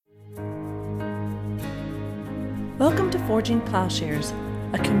Welcome to Forging Plowshares,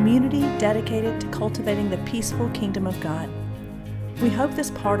 a community dedicated to cultivating the peaceful kingdom of God. We hope this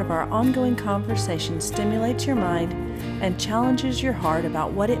part of our ongoing conversation stimulates your mind and challenges your heart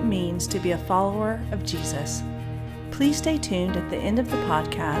about what it means to be a follower of Jesus. Please stay tuned at the end of the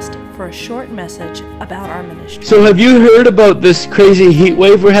podcast for a short message about our ministry. So have you heard about this crazy heat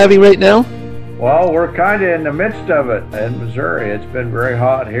wave we're having right now? Well, we're kind of in the midst of it in Missouri. It's been very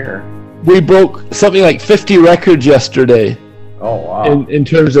hot here. We broke something like 50 records yesterday. Oh, wow. In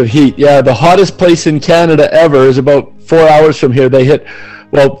terms of heat. Yeah, the hottest place in Canada ever is about 4 hours from here. They hit,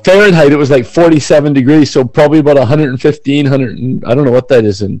 well, Fahrenheit, it was like 47 degrees, so probably about 115, I don't know what that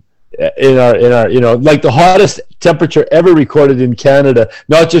is in our, like the hottest temperature ever recorded in Canada,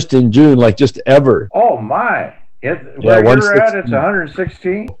 not just in June, like just ever. Oh, my. Where you're at, it's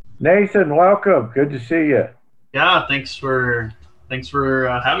 116. Nathan, welcome. Good to see you. Yeah, thanks for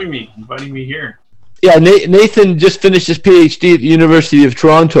having me, inviting me here. Yeah, Nathan just finished his PhD at the University of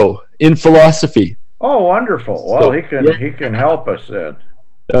Toronto in philosophy. Oh, wonderful. Well, so, he can help us then.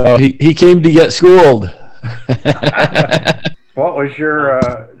 He came to get schooled. What was your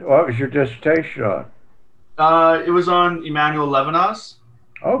dissertation on? It was on Emmanuel Levinas.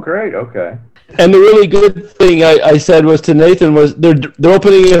 Oh, great. Okay. And the really good thing I said was to Nathan was they're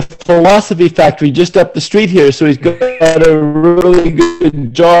opening a philosophy factory just up the street here, so he's got a really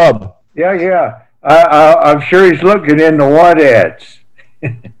good job. Yeah. I'm sure he's looking into what ads.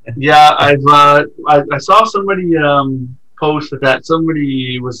 Yeah, I saw somebody post that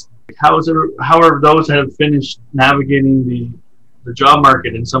somebody was however those have finished navigating the job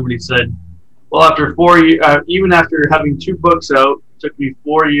market, and somebody said, well, after 4 years, even after having 2 books out, it took me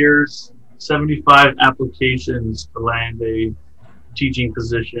 4 years. 75 applications to land a teaching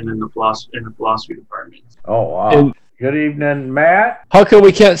position in the philosophy department. Oh, wow. Good evening, Matt. How come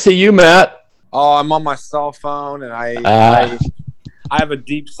we can't see you, Matt? Oh, I'm on my cell phone, and I have a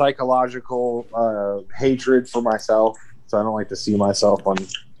deep psychological hatred for myself, so I don't like to see myself on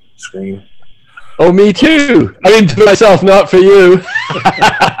screen. Oh, me too. I mean, to myself, not for you.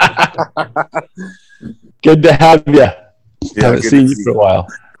 Good to have you. Yeah, haven't seen you for a while.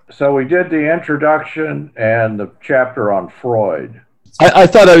 So we did the introduction and the chapter on Freud. I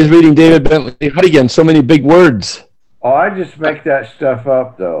thought I was reading David Bentley Huddigan, so many big words. Oh, I just make that stuff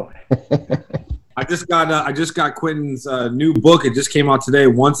up, though. I just got Quentin's new book. It just came out today.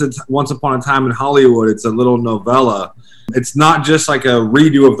 Once Upon a Time in Hollywood. It's a little novella. It's not just like a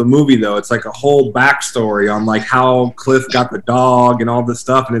redo of the movie, though. It's like a whole backstory on like how Cliff got the dog and all this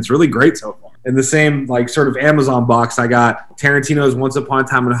stuff, and it's really great so far. In the same like sort of Amazon box, I got Tarantino's Once Upon a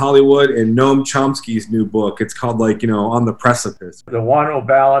Time in Hollywood and Noam Chomsky's new book. It's called On the Precipice. The one will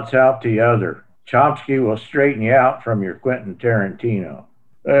balance out the other. Chomsky will straighten you out from your Quentin Tarantino.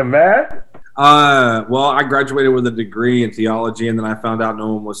 Matt? Well, I graduated with a degree in theology, and then I found out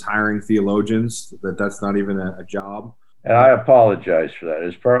no one was hiring theologians, that's not even a job. And I apologize for that.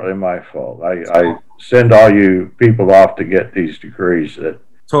 It's partly my fault. I send all you people off to get these degrees that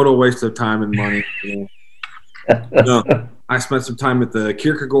total waste of time and money. No, I spent some time at the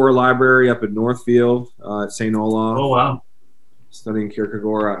Kierkegaard Library up in Northfield at St. Olaf. Oh, wow. Studying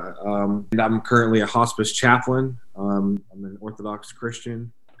Kierkegaard. And I'm currently a hospice chaplain. I'm an Orthodox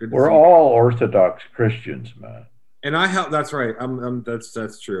Christian. We're all Orthodox Christians, man. And I help. That's right.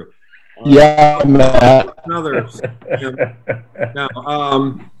 That's true. Yeah, Matt. Others. Now,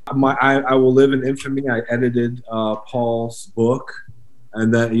 I will live in infamy. I edited Paul's book.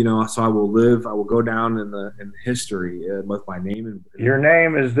 And then, so I will go down in history with my name. Your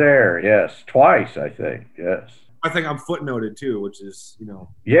name is there, yes. Twice, I think, yes. I think I'm footnoted, too, which is,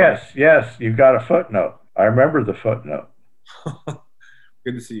 Yes, you've got a footnote. I remember the footnote.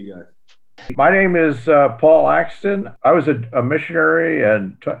 Good to see you guys. My name is Paul Axton. I was a missionary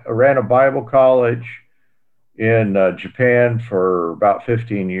and ran a Bible college in Japan for about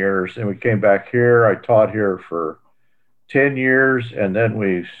 15 years. And we came back here. I taught here for 10 years, and then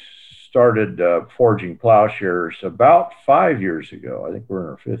we started Forging Plowshares about 5 years ago. I think we're in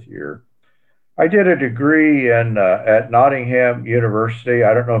our 5th year. I did a degree at Nottingham University.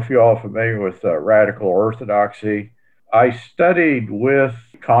 I don't know if you all are familiar with Radical Orthodoxy. I studied with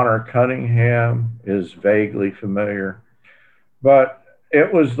Connor Cunningham, is vaguely familiar, but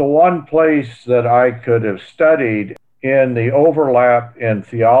it was the one place that I could have studied in the overlap in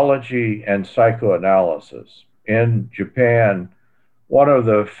theology and psychoanalysis. In Japan, one of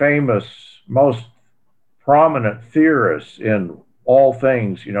the famous, most prominent theorists in all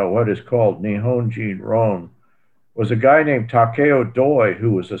things, what is called Nihonjin Ron, was a guy named Takeo Doi,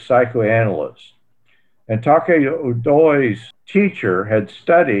 who was a psychoanalyst. And Takeo Doi's teacher had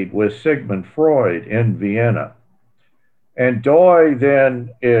studied with Sigmund Freud in Vienna. And Doi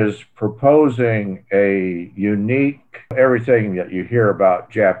then is proposing a unique, everything that you hear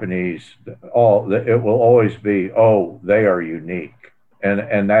about Japanese, it will always be, oh, they are unique.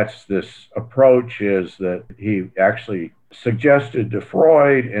 And that's this approach is that he actually suggested to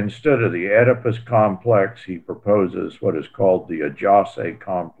Freud, instead of the Oedipus complex, he proposes what is called the Ajase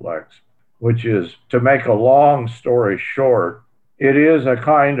complex, which is, to make a long story short, it is a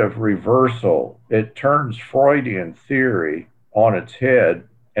kind of reversal. It turns Freudian theory on its head.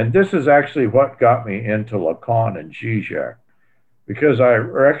 And this is actually what got me into Lacan and Zizek, because I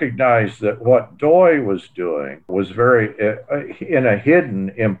recognized that what Doi was doing was very, in a hidden,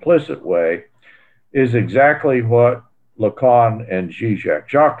 implicit way, is exactly what Lacan and Zizek.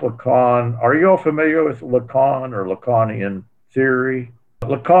 Jacques Lacan, are you all familiar with Lacan or Lacanian theory?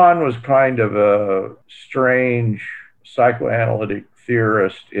 Lacan was kind of a strange psychoanalytic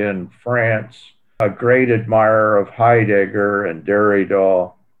theorist in France, a great admirer of Heidegger and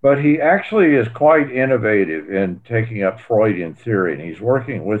Derrida, but he actually is quite innovative in taking up Freudian theory, and he's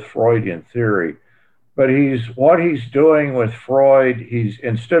working with Freudian theory. But what he's doing with Freud, he's,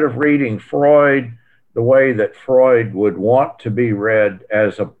 instead of reading Freud the way that Freud would want to be read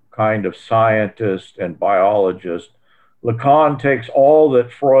as a kind of scientist and biologist, Lacan takes all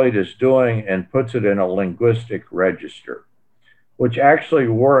that Freud is doing and puts it in a linguistic register, which actually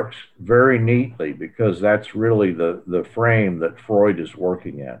works very neatly because that's really the frame that Freud is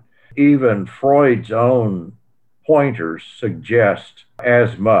working in. Even Freud's own pointers suggest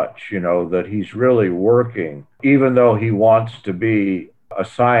as much, that he's really working, even though he wants to be a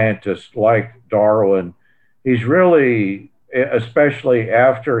scientist like Darwin, he's really, especially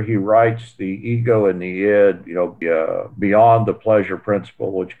after he writes The Ego and the Id, Beyond the Pleasure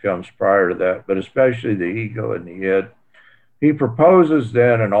Principle, which comes prior to that, but especially The Ego and the Id, he proposes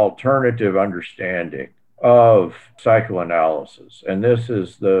then an alternative understanding of psychoanalysis. And this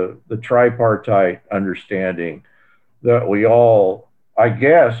is the tripartite understanding that we all, I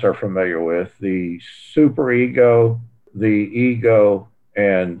guess, are familiar with: the superego, the ego,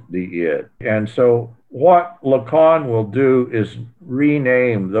 and the id. And so what Lacan will do is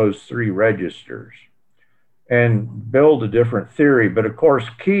rename those three registers and build a different theory. But of course,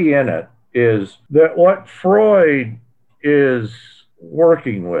 key in it is that what Freud is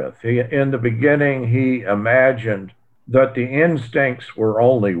working with, in the beginning, he imagined that the instincts were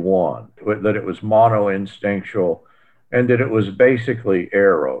only one, that it was mono-instinctual, and that it was basically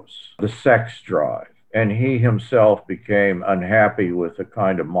eros, the sex drive. And he himself became unhappy with the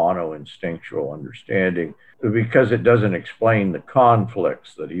kind of mono-instinctual understanding because it doesn't explain the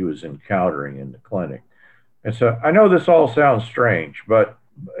conflicts that he was encountering in the clinic. And so I know this all sounds strange, but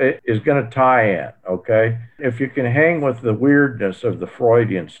it is going to tie in, okay? If you can hang with the weirdness of the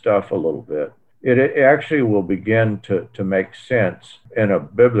Freudian stuff a little bit, it actually will begin to make sense in a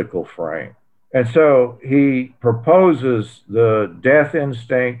biblical frame. And so he proposes the death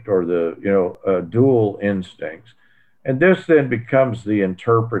instinct, or the dual instincts. And this then becomes the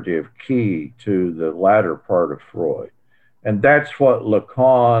interpretive key to the latter part of Freud. And that's what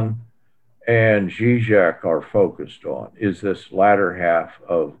Lacan and Zizek are focused on, is this latter half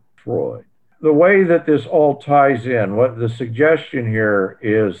of Freud. The way that this all ties in, what the suggestion here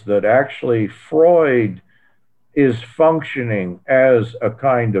is that actually Freud is functioning as a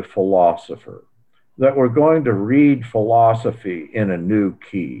kind of philosopher, that we're going to read philosophy in a new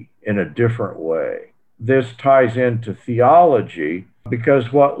key, in a different way. This ties into theology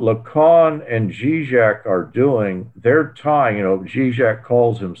because what Lacan and Zizek are doing, they're tying, Zizek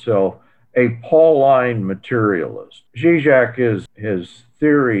calls himself a Pauline materialist. Zizek is his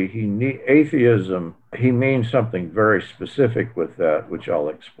theory, atheism, he means something very specific with that, which I'll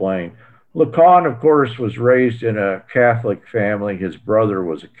explain. Lacan, of course, was raised in a Catholic family. His brother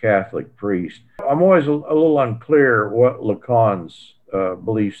was a Catholic priest. I'm always a little unclear what Lacan's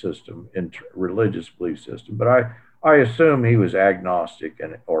belief system, religious belief system, but I assume he was agnostic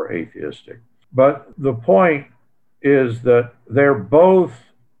or atheistic. But the point is that they're both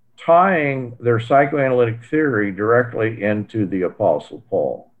tying their psychoanalytic theory directly into the Apostle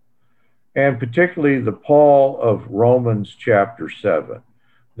Paul, and particularly the Paul of Romans chapter 7.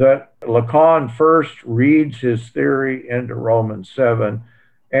 That Lacan first reads his theory into Romans 7,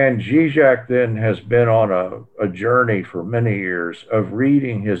 and Zizek then has been on a journey for many years of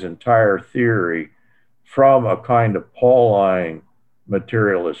reading his entire theory from a kind of Pauline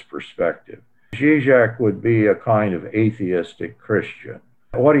materialist perspective. Zizek would be a kind of atheistic Christian.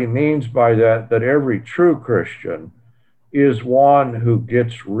 What he means by that every true Christian is one who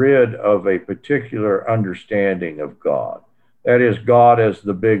gets rid of a particular understanding of God. That is, God as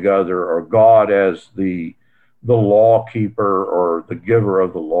the big other, or God as the the law keeper or the giver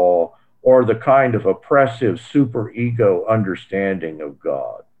of the law, or the kind of oppressive superego understanding of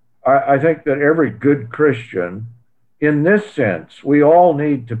God. I think that every good Christian, in this sense, we all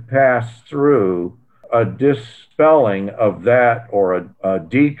need to pass through a dispelling of that, or a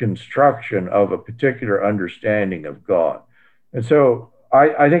deconstruction of a particular understanding of God. And so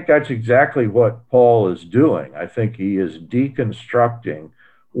I think that's exactly what Paul is doing. I think he is deconstructing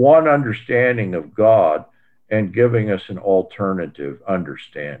one understanding of God and giving us an alternative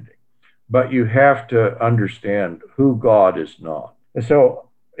understanding. But you have to understand who God is not. And so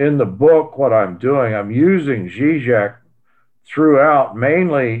in the book, what I'm doing, I'm using Zizek throughout,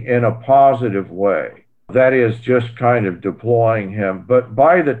 mainly in a positive way. That is just kind of deploying him. But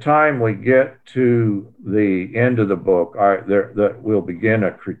by the time we get to the end of the book, we'll begin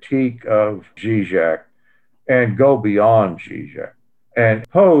a critique of Zizek and go beyond Zizek and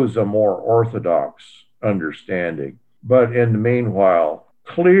pose a more orthodox understanding. But in the meanwhile,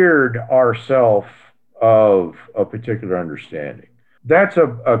 cleared ourselves of a particular understanding. That's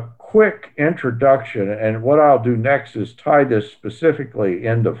a quick introduction, and what I'll do next is tie this specifically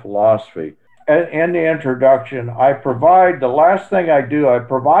into philosophy. In the introduction, I provide the last thing I do, I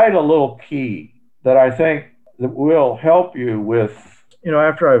provide a little key that I think that will help you with,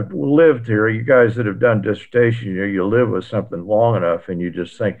 after I've lived here, you guys that have done dissertation, you live with something long enough and you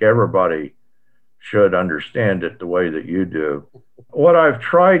just think everybody should understand it the way that you do. What I've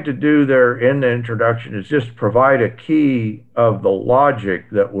tried to do there in the introduction is just provide a key of the logic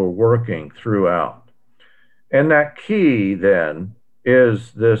that we're working throughout. And that key then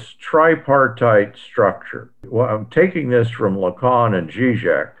is this tripartite structure. Well, I'm taking this from Lacan and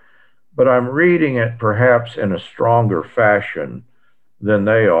Zizek, but I'm reading it perhaps in a stronger fashion than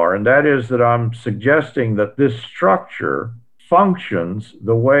they are. And that is that I'm suggesting that this structure functions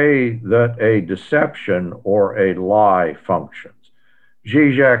the way that a deception or a lie functions.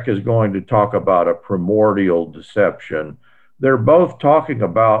 Zizek is going to talk about a primordial deception. They're both talking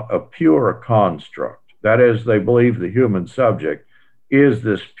about a pure construct. That is, they believe the human subject is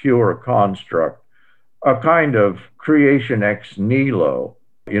this pure construct, a kind of creation ex nihilo,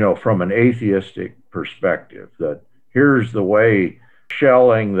 from an atheistic perspective, that here's the way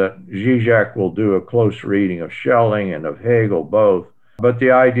Schelling, that Zizek will do a close reading of Schelling and of Hegel both. But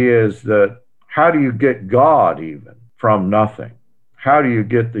the idea is that how do you get God even from nothing? How do you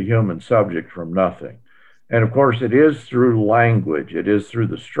get the human subject from nothing? And of course, it is through language. It is through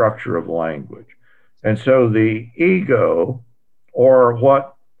the structure of language. And so the ego, or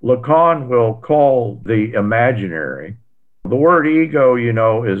what Lacan will call the imaginary, the word ego,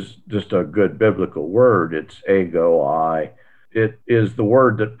 is just a good biblical word. It's ego, I. It is the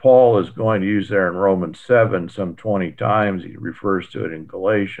word that Paul is going to use there in Romans 7 some 20 times. He refers to it in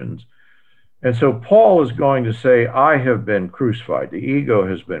Galatians. And so Paul is going to say, I have been crucified. The ego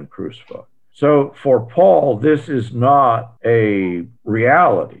has been crucified. So for Paul, this is not a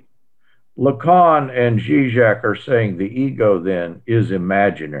reality. Lacan and Zizek are saying the ego then is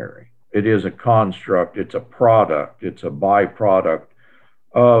imaginary. It is a construct. It's a product. It's a byproduct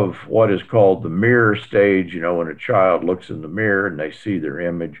of what is called the mirror stage, when a child looks in the mirror and they see their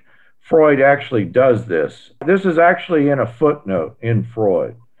image. Freud actually does this. This is actually in a footnote in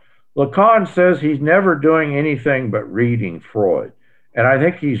Freud. Lacan says he's never doing anything but reading Freud. And I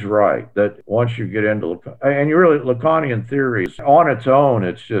think he's right, that once you get into Lacanian theory, on its own,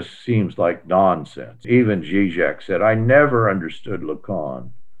 it just seems like nonsense. Even Zizek said, I never understood Lacan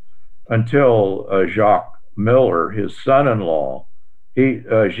until Jacques Miller, his son-in-law,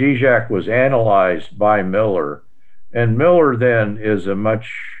 Zizek was analyzed by Miller, and Miller then is a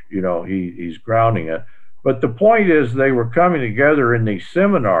much, he's grounding it. But the point is, they were coming together in these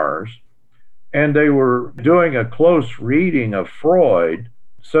seminars, and they were doing a close reading of Freud,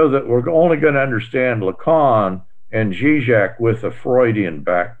 so that we're only going to understand Lacan and Zizek with a Freudian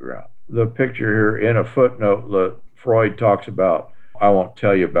background. The picture here in a footnote that Freud talks about, I won't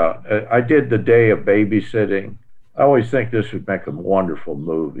tell you about. I did The Day of Babysitting. I always think this would make a wonderful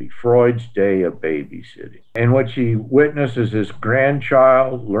movie, Freud's Day of Babysitting, in which he witnesses his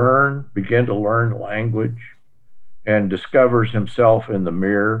grandchild begin to learn language, and discovers himself in the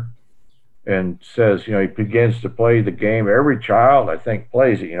mirror, and says, he begins to play the game. Every child, I think,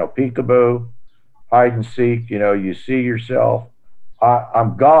 plays it, peekaboo, hide and seek, you see yourself.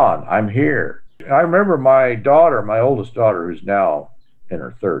 I'm gone, I'm here. I remember my daughter, my oldest daughter, who's now in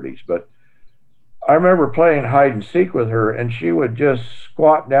her 30s, but I remember playing hide and seek with her, and she would just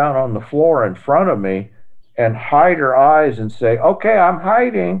squat down on the floor in front of me and hide her eyes and say, okay, I'm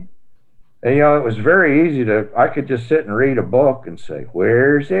hiding. And, it was very easy I could just sit and read a book and say,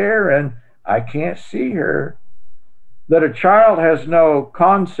 where's Erin? I can't see her. that a child has no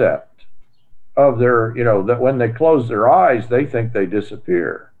concept of their, that when they close their eyes, they think they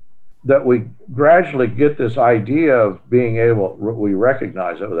disappear. That we gradually get this idea of being able, we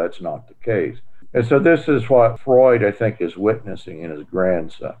recognize, oh, that's not the case. And so this is what Freud, I think, is witnessing in his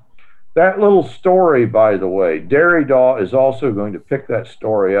grandson. That little story, by the way, Derrida is also going to pick that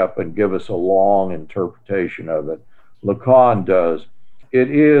story up and give us a long interpretation of it. Lacan does. It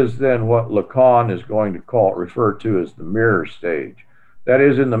is then what Lacan is going to refer to as the mirror stage. That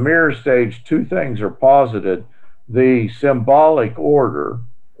is, in the mirror stage, two things are posited: the symbolic order,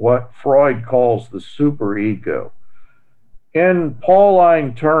 what Freud calls the superego. In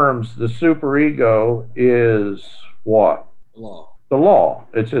Pauline terms, the superego is what? Law. The law.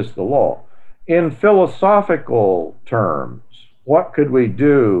 It's just the law. In philosophical terms, what could we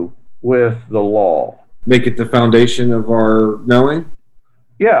do with the law? Make it the foundation of our knowing?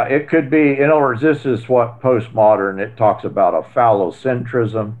 Yeah, it could be. In other words, this is what postmodern, it talks about a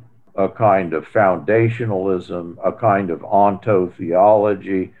phallocentrism, a kind of foundationalism, a kind of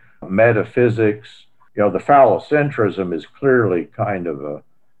ontotheology, metaphysics. The phallocentrism is clearly kind of a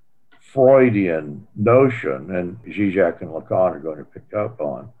Freudian notion, and Zizek and Lacan are going to pick up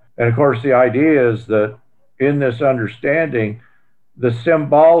on. And of course, the idea is that in this understanding, the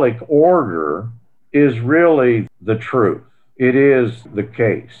symbolic order is really the truth. It is the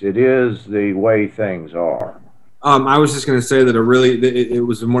case. It is the way things are. I was just going to say that it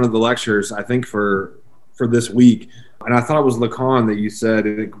was in one of the lectures, I think, for this week. And I thought it was Lacan that you said,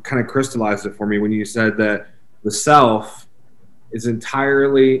 and it kind of crystallized it for me when you said that the self is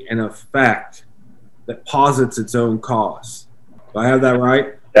entirely an effect that posits its own cause. Do I have that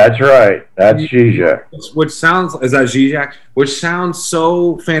right? That's right. That's Zizek. Is that Zizek? Which sounds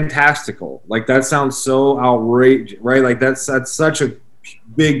so fantastical. Like, that sounds so outrageous, right? Like, that's such a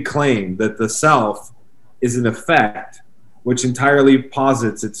big claim that the self is an effect which entirely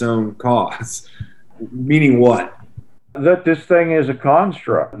posits its own cause. Meaning what? That this thing is a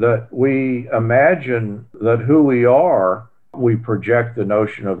construct, that we imagine that who we are, we project the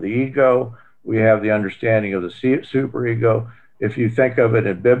notion of the ego, we have the understanding of the superego. If you think of it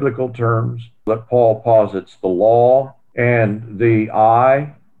in biblical terms, that Paul posits the law and the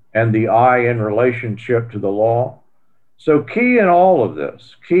I in relationship to the law. So key in all of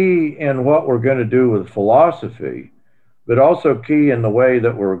this, key in what we're going to do with philosophy, but also key in the way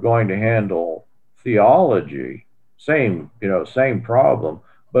that we're going to handle theology, same problem,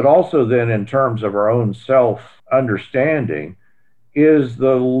 but also then in terms of our own self-understanding, is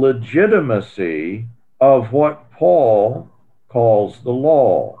the legitimacy of what Paul calls the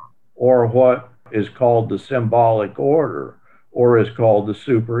law, or what is called the symbolic order, or is called the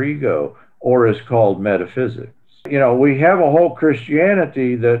superego, or is called metaphysics. We have a whole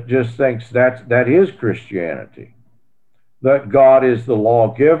Christianity that just thinks that is Christianity, that God is the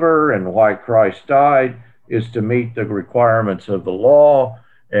lawgiver, and why Christ died is to meet the requirements of the law,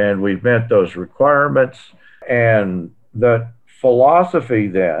 and we've met those requirements, and that philosophy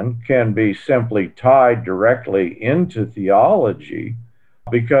then can be simply tied directly into theology,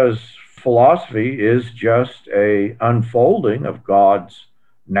 because philosophy is just a unfolding of God's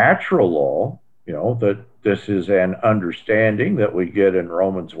natural law, that this is an understanding that we get in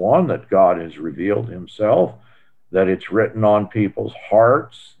Romans 1, that God has revealed himself, that it's written on people's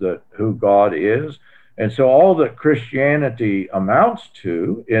hearts, that who God is. And so all that Christianity amounts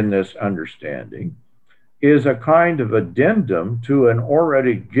to in this understanding is a kind of addendum to an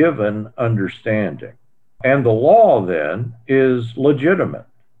already given understanding. And the law then is legitimate.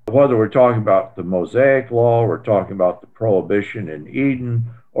 Whether we're talking about the Mosaic law, we're talking about the prohibition in Eden,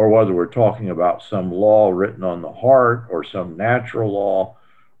 or whether we're talking about some law written on the heart or some natural law,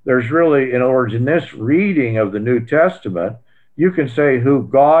 there's really, in other words, in this reading of the New Testament, you can say who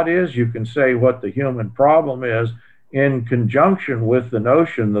God is, you can say what the human problem is, in conjunction with the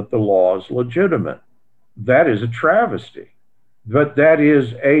notion that the law is legitimate. That is a travesty, but that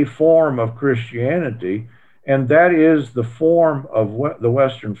is a form of Christianity, and that is the form of the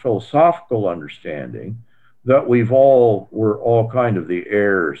Western philosophical understanding that we're all kind of the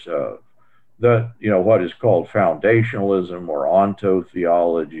heirs of. That, what is called foundationalism or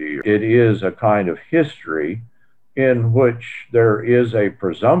ontotheology. It is a kind of history in which there is a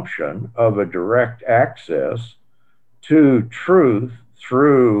presumption of a direct access to truth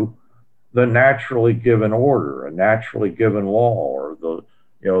through the naturally given order, a naturally given law, or the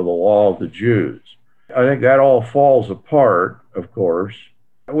law of the Jews. I think that all falls apart, of course.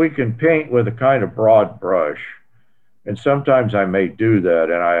 We can paint with a kind of broad brush, and sometimes I may do that,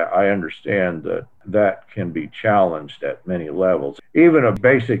 and I understand that can be challenged at many levels. Even a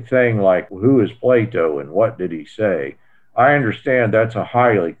basic thing like, who is Plato and what did he say? I understand that's a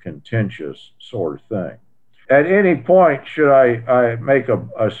highly contentious sort of thing. At any point, should I make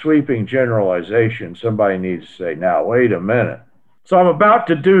a sweeping generalization, somebody needs to say, now, wait a minute. So I'm about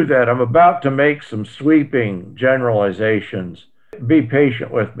to do that. I'm about to make some sweeping generalizations. Be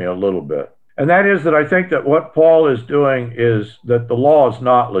patient with me a little bit. And that is that I think that what Paul is doing is that the law is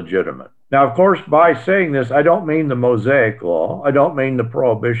not legitimate. Now, of course, by saying this, I don't mean the Mosaic law. I don't mean the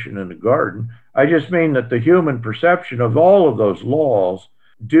prohibition in the garden. I just mean that the human perception of all of those laws,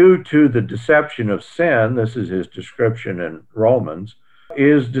 due to the deception of sin, this is his description in Romans,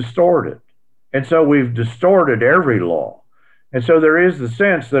 is distorted. And so we've distorted every law. And so there is the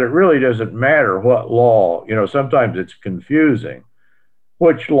sense that it really doesn't matter what law, sometimes it's confusing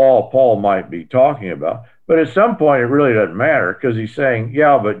which law Paul might be talking about. But at some point, it really doesn't matter, because he's saying,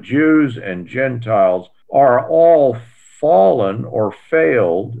 yeah, but Jews and Gentiles are all fallen or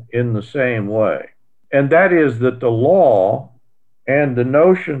failed in the same way. And that is that the law and the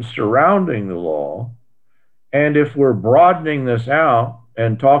notions surrounding the law, and if we're broadening this out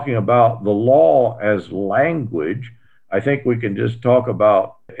and talking about the law as language, I think we can just talk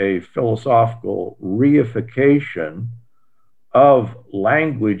about a philosophical reification of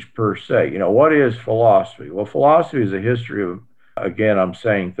language per se. What is philosophy? Well, philosophy is a history of, again, I'm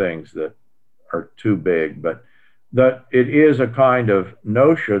saying things that are too big, but that it is a kind of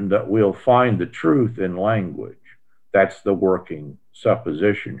notion that we'll find the truth in language. That's the working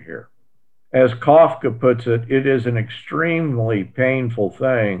supposition here. As Kafka puts it, it is an extremely painful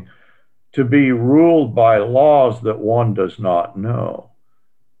thing to be ruled by laws that one does not know.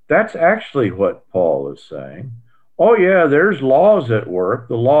 That's actually what Paul is saying. Oh, yeah, there's laws at work,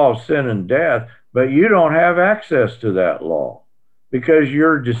 the law of sin and death, but you don't have access to that law because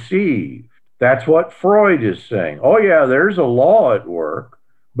you're deceived. That's what Freud is saying. Oh, yeah, there's a law at work,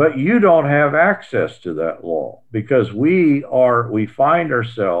 but you don't have access to that law because we find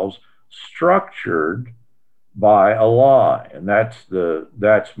ourselves structured by a lie. And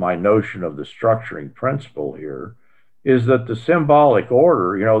that's my notion of the structuring principle here, is that the symbolic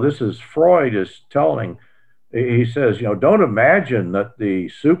order, this is Freud is telling. He says, don't imagine that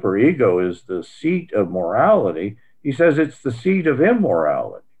the superego is the seat of morality. He says it's the seat of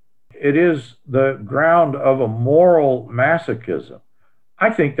immorality. It is the ground of a moral masochism. I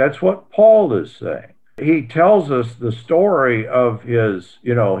think that's what Paul is saying. He tells us the story of his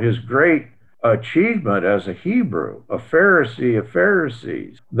great achievement as a Hebrew, a Pharisee of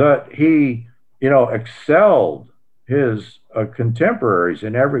Pharisees, that he, excelled his contemporaries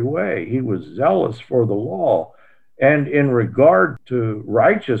in every way. He was zealous for the law. And in regard to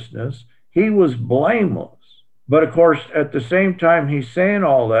righteousness, he was blameless. But of course, at the same time he's saying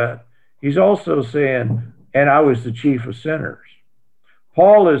all that, he's also saying, and I was the chief of sinners.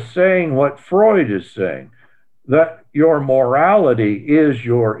 Paul is saying what Freud is saying, that your morality is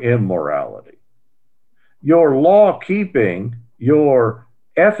your immorality. Your law keeping, your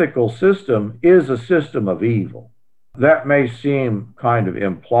ethical system is a system of evil. That may seem kind of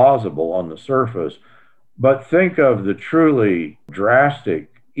implausible on the surface, but think of the truly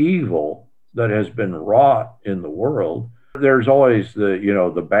drastic evil that has been wrought in the world. There's always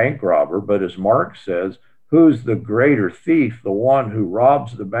the bank robber, but as Marx says, who's the greater thief, the one who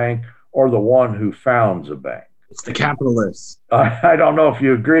robs the bank or the one who founds a bank? It's the capitalists. I don't know if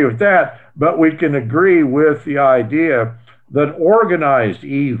you agree with that, but we can agree with the idea that organized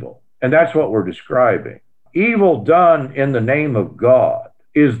evil, and that's what we're describing, evil done in the name of God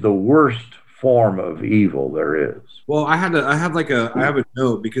is the worst form of evil there is. Well, I have a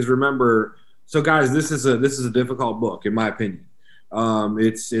note, because remember, so guys, this is a difficult book in my opinion.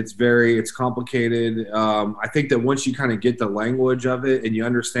 It's complicated. I think that once you kind of get the language of it and you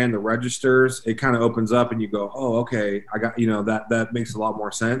understand the registers, it kind of opens up and you go, oh, okay, I got, that makes a lot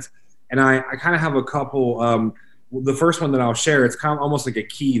more sense. And I kind of have a couple, the first one that I'll share, it's kind of almost like a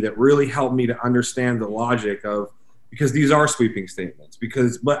key that really helped me to understand the logic of, because these are sweeping statements.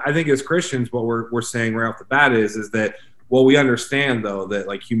 But I think as Christians, what we're saying right off the bat is that, well, we understand though that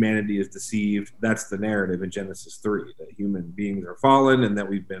like humanity is deceived. That's the narrative in Genesis 3, that human beings are fallen and that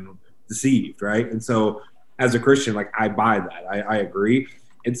we've been deceived, right? And so as a Christian, like I buy that, I agree.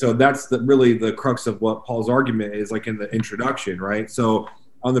 And so that's really the crux of what Paul's argument is, like in the introduction, right? So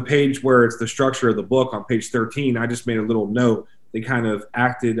on the page where it's the structure of the book on page 13, I just made a little note. They kind of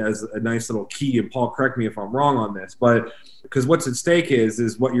acted as a nice little key, and Paul, correct me if I'm wrong on this, but because what's at stake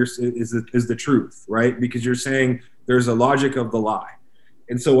is what is the truth, right? Because you're saying there's a logic of the lie.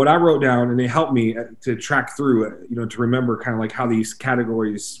 And so what I wrote down, and it helped me to track through it, to remember kind of like how these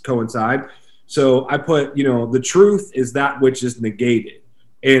categories coincide. So I put, the truth is that which is negated.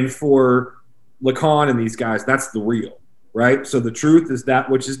 And for Lacan and these guys, that's the real. right? So the truth is that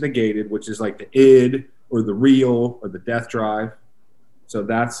which is negated, which is like the id or the real or the death drive. So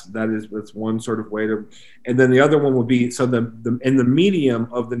that's one sort of way to, and then the other one would be, so the in the medium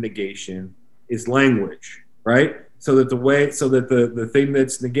of the negation is language, right? So that the thing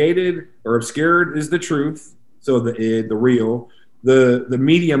that's negated or obscured is the truth. So the id, the real, the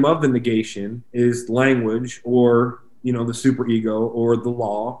medium of the negation is language, or the superego or the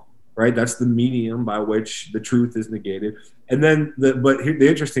law, right? That's the medium by which the truth is negated. And then but here, the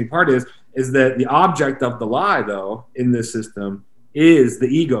interesting part is that the object of the lie, though, in this system is the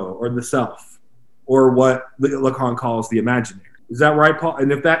ego or the self, or what Lacan calls the imaginary. Is that right, Paul?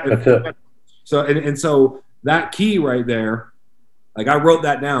 And That's it. So that key right there, like I wrote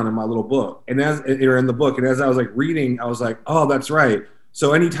that down in my little book, and as I was like reading, I was like, oh, that's right.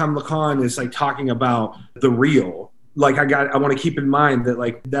 So anytime Lacan is like talking about the real, like I want to keep in mind that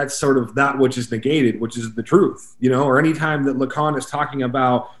like that's sort of that which is negated, which is the truth, or anytime that Lacan is talking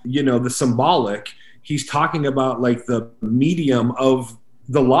about, the symbolic, he's talking about like the medium of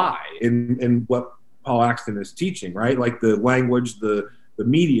the lie in what Paul Axton is teaching, right? Like the language, the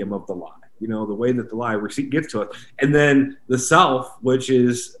medium of the lie, the way that the lie gets to us. And then the self, which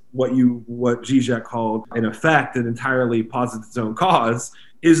is what Zizek called an effect that entirely posits its own cause,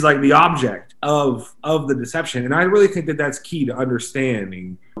 is like the object of the deception. And I really think that that's key to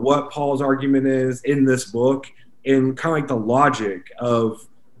understanding what Paul's argument is in this book, and kind of like the logic of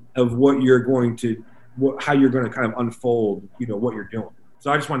what you're going to, how you're going to kind of unfold, what you're doing.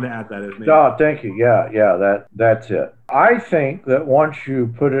 So I just wanted to add that as maybe. No, thank you. Yeah, that's it. I think that once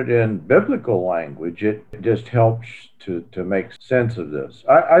you put it in biblical language, it just helps to make sense of this.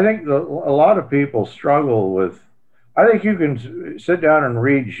 I think a lot of people struggle with, I think you can sit down and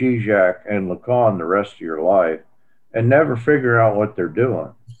read Zizek and Lacan the rest of your life and never figure out what they're doing.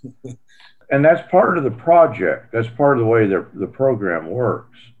 And that's part of the project. That's part of the way the program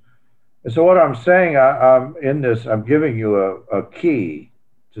works. And so what I'm saying, I'm giving you a key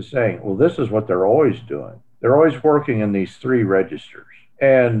to saying, well, this is what they're always doing. They're always working in these three registers.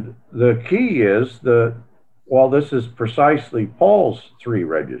 And the key is this is precisely Paul's three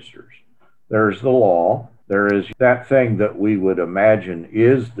registers. There's the law. There is that thing that we would imagine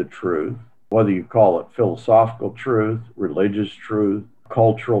is the truth, whether you call it philosophical truth, religious truth,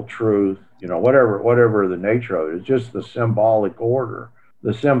 cultural truth, whatever the nature of it. It's just the symbolic order.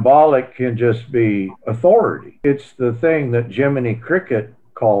 The symbolic can just be authority. It's the thing that Jiminy Cricket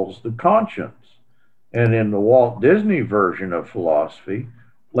calls the conscience. And in the Walt Disney version of philosophy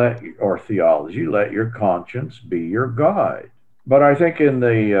or theology, let your conscience be your guide. But I think in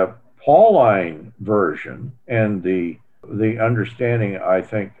the Pauline version, and the understanding, I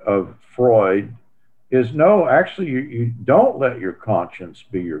think, of Freud is no, actually, you don't let your conscience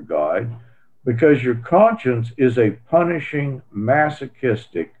be your guide, because your conscience is a punishing,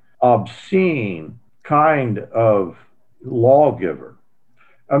 masochistic, obscene kind of lawgiver.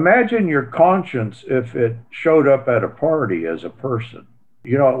 Imagine your conscience if it showed up at a party as a person.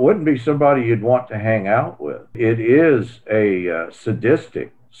 It wouldn't be somebody you'd want to hang out with. It is a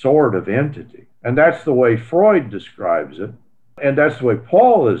sadistic sort of entity. And that's the way Freud describes it. And that's the way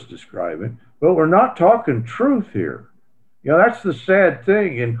Paul is describing. But we're not talking truth here. That's the sad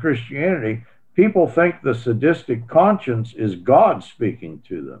thing in Christianity. People think the sadistic conscience is God speaking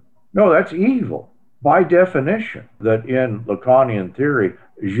to them. No, that's evil by definition. That in Lacanian theory,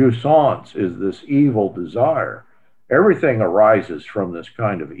 jouissance is this evil desire. Everything arises from this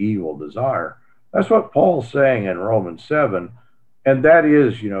kind of evil desire. That's what Paul's saying in Romans 7. And that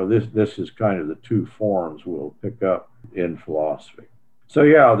is, this is kind of the two forms we'll pick up in philosophy. So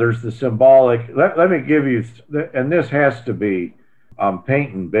yeah, there's the symbolic. Let me give you, and this has to be, I'm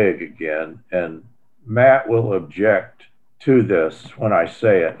painting big again, and Matt will object to this when I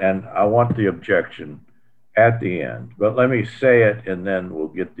say it, and I want the objection at the end. But let me say it, and then we'll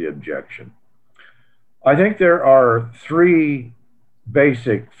get the objection. I think there are three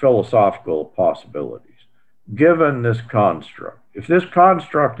basic philosophical possibilities given this construct. If this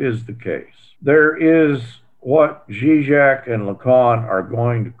construct is the case, there is what Zizek and Lacan are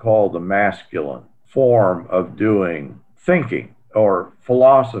going to call the masculine form of doing thinking, or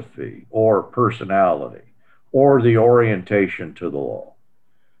philosophy, or personality, or the orientation to the law.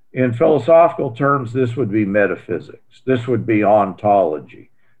 In philosophical terms, this would be metaphysics. This would be ontology.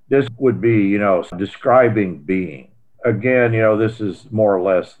 This would be, describing being. Again, this is more or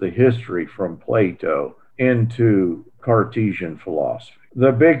less the history from Plato into Cartesian philosophy.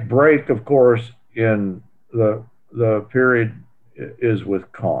 The big break, of course, in the period is with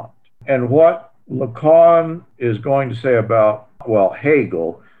Kant. And what Lacan is going to say about,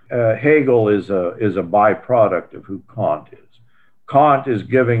 Hegel, Hegel is a byproduct of who Kant is. Kant is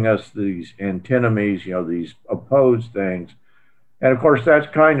giving us these antinomies, these opposed things. And of course,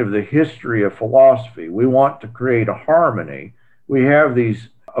 that's kind of the history of philosophy. We want to create a harmony. We have these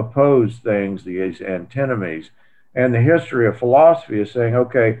opposed things, these antinomies. And the history of philosophy is saying,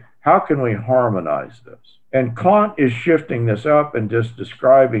 okay, how can we harmonize this? And Kant is shifting this up and just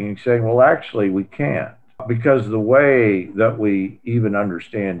describing and saying, well, actually, we can't, because the way that we even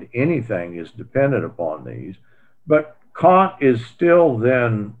understand anything is dependent upon these. But Kant is still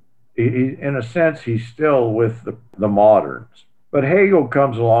then, in a sense, he's still with the moderns. But Hegel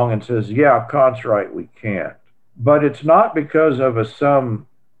comes along and says, yeah, Kant's right, we can't. But it's not because of some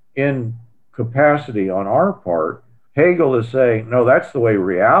incapacity on our part. Hegel is saying, no, that's the way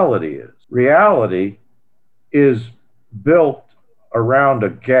reality is. Reality is built around a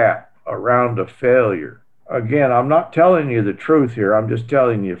gap, around a failure. Again, I'm not telling you the truth here. I'm just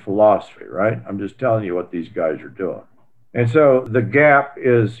telling you philosophy, right? I'm just telling you what these guys are doing. And so the gap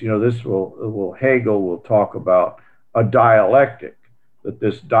is, Hegel will talk about a dialectic, that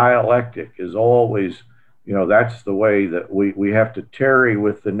this dialectic is always, that's the way that we have to tarry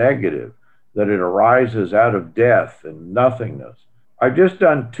with the negative, that it arises out of death and nothingness. I've just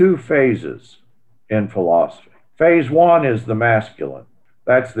done 2 phases in philosophy. Phase 1 is the masculine.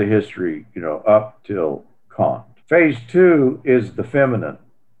 That's the history, up till Kant. Phase 2 is the feminine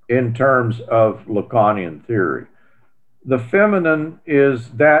in terms of Lacanian theory. The feminine is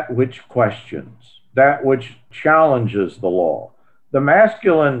that which questions, that which challenges the law. The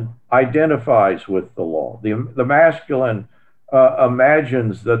masculine identifies with the law. The masculine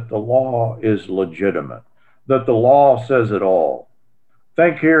imagines that the law is legitimate, that the law says it all.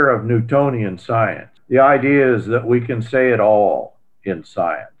 Think here of Newtonian science. The idea is that we can say it all in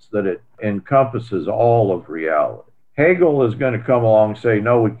science, that it encompasses all of reality. Hegel is going to come along and say,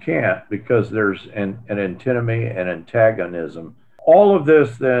 no, we can't, because there's an antinomy and antagonism. All of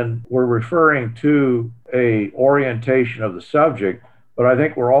this, then, we're referring to a orientation of the subject, but I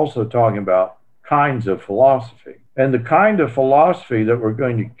think we're also talking about kinds of philosophy. And the kind of philosophy that we're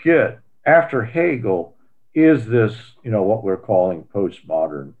going to get after Hegel is this, what we're calling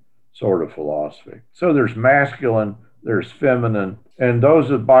postmodern sort of philosophy. So there's masculine, there's feminine, and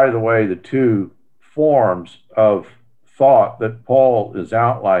those are, by the way, the 2 forms of thought that Paul is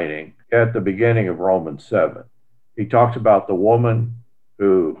outlining at the beginning of Romans 7. He talks about the woman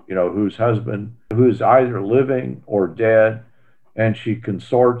whose husband, who's either living or dead, and she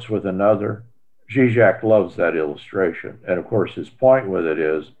consorts with another. Zizek loves that illustration. And of course, his point with it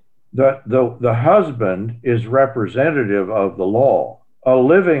is that the husband is representative of the law. A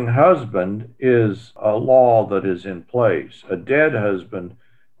living husband is a law that is in place. A dead husband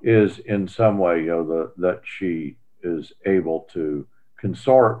is in some way, that she is able to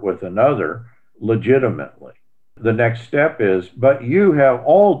consort with another legitimately. The next step is, but you have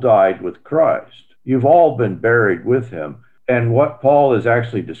all died with Christ. You've all been buried with him. And what Paul is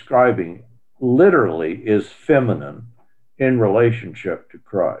actually describing literally is feminine in relationship to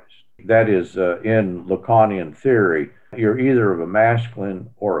Christ. That is, in Lacanian theory, you're either of a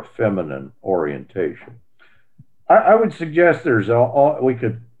masculine or a feminine orientation. I would suggest we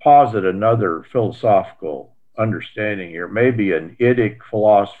could posit another philosophical understanding here, maybe an idic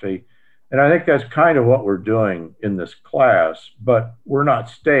philosophy. And I think that's kind of what we're doing in this class, but we're not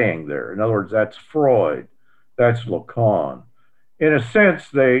staying there. In other words, that's Freud, that's Lacan. In a sense,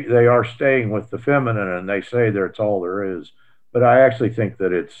 they are staying with the feminine, and they say that's all there is. But I actually think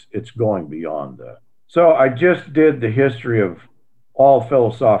that it's going beyond that. So I just did the history of all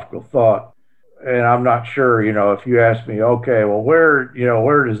philosophical thought, and I'm not sure, if you ask me, okay, well, where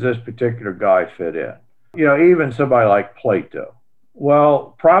does this particular guy fit in? Even somebody like Plato.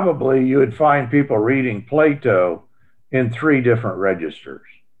 Well, probably you would find people reading Plato in 3 different registers.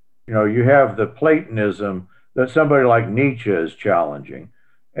 You have the Platonism that somebody like Nietzsche is challenging,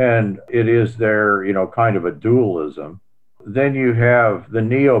 and it is their, kind of a dualism. Then you have the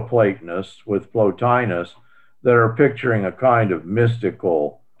Neoplatonists with Plotinus that are picturing a kind of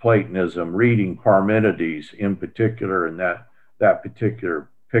mystical Platonism, reading Parmenides in particular, and that particular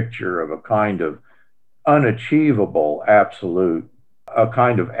picture of a kind of unachievable absolute, a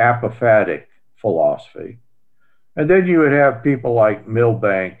kind of apophatic philosophy. And then you would have people like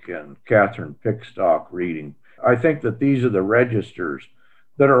Milbank and Catherine Pickstock reading. I think that these are the registers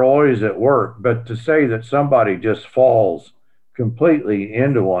that are always at work, but to say that somebody just falls completely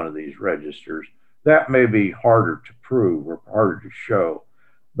into one of these registers, that may be harder to prove or harder to show.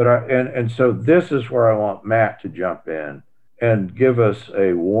 But so this is where I want Matt to jump in and give us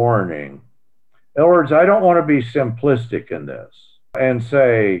a warning. In other words, I don't want to be simplistic in this. and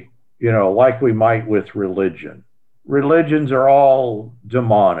say, like we might with religion. Religions are all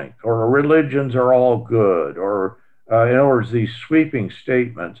demonic, or religions are all good, or in other words, these sweeping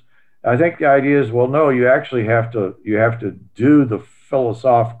statements. I think the idea is, well, no, you actually have to do the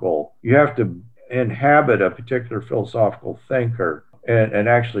philosophical. You have to inhabit a particular philosophical thinker and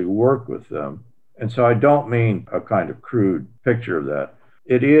actually work with them. And so I don't mean a kind of crude picture of that.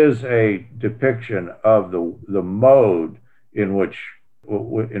 It is a depiction of the mode in which we're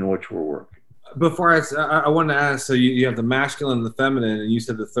working. Before I wanted to ask, so you have the masculine and the feminine, and you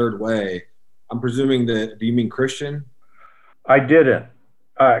said the third way. I'm presuming that, do you mean Christian? I didn't.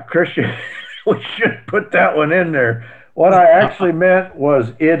 Christian, we should put that one in there. What I actually meant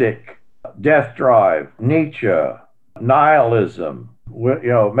was idic, death drive, Nietzsche, nihilism,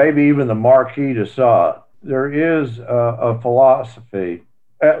 maybe even the Marquis de Sade. There is a philosophy,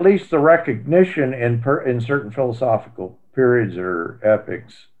 at least the recognition in certain philosophical periods or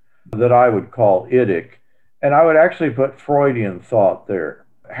epochs, that I would call idic. And I would actually put Freudian thought there.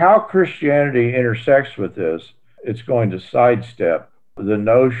 How Christianity intersects with this, it's going to sidestep the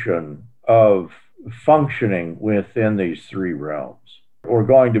notion of functioning within these three realms. We're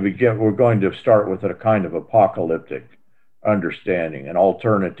going to start with a kind of apocalyptic understanding, an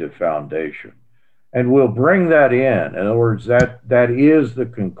alternative foundation. And we'll bring that in. In other words, that is the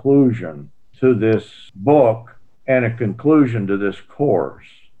conclusion to this book and a conclusion to this course.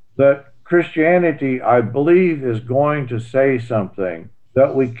 That Christianity, I believe, is going to say something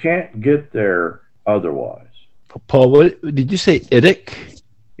that we can't get there otherwise. Paul, what did you say? Idic?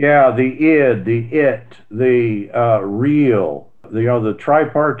 Yeah, the id, the it, the real. The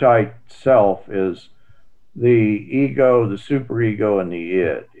tripartite self is the ego, the superego, and the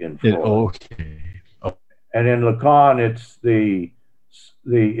id in Freud. Okay. Oh. And in Lacan, it's the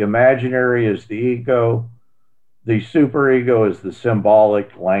imaginary is the ego, the superego is the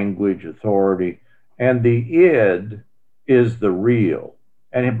symbolic language authority, and the id is the real.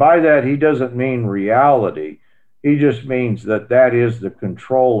 And by that, he doesn't mean reality. He just means that is the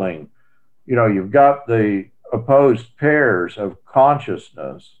controlling. You've got the opposed pairs of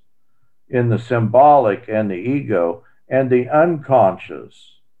consciousness in the symbolic and the ego, and the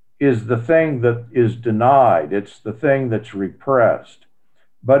unconscious is the thing that is denied. It's the thing that's repressed.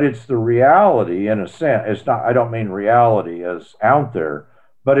 But it's the reality in a sense. It's not, I don't mean reality as out there,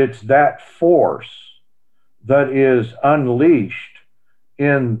 but it's that force that is unleashed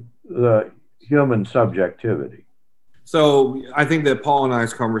in the human subjectivity. So I think that Paul and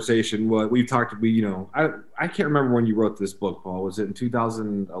I's conversation, what we've talked, I can't remember when you wrote this book, Paul. Was it in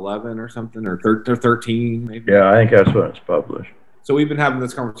 2011 or something, or 13 maybe? Yeah, I think that's when it's published. So we've been having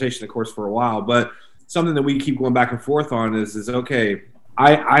this conversation, of course, for a while, but something that we keep going back and forth on is okay,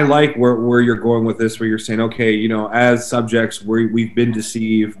 I like where you're going with this, where you're saying, okay, as subjects, we've been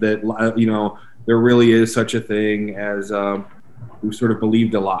deceived that, there really is such a thing as we sort of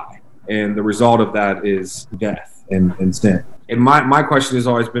believed a lie. And the result of that is death and sin. And my question has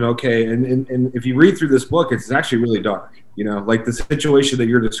always been, okay, and if you read through this book, it's actually really dark. Like the situation that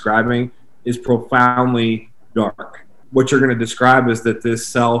you're describing is profoundly dark. What you're going to describe is that this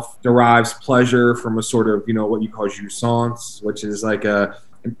self derives pleasure from a sort of, what you call jouissance, which is like an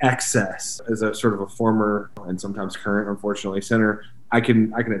excess. As a sort of a former and sometimes current, unfortunately, sinner, I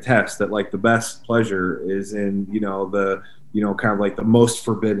can attest that like the best pleasure is in, the kind of like the most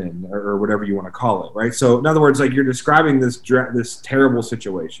forbidden or whatever you want to call it, right? So in other words, like you're describing this terrible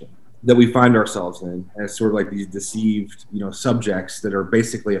situation that we find ourselves in as sort of like these deceived, subjects that are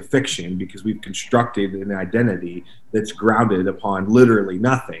basically a fiction because we've constructed an identity that's grounded upon literally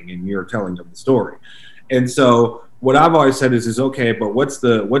nothing in your telling of the story. And so what I've always said is okay, but what's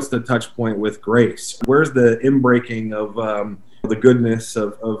the touch point with grace? Where's the inbreaking of the goodness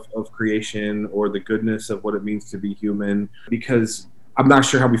of creation, or the goodness of what it means to be human? Because I'm not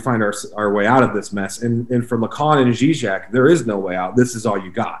sure how we find our way out of this mess. And for Lacan and Zizek, there is no way out. This is all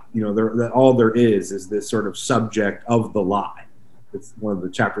you got. All there is this sort of subject of the lie. It's one of the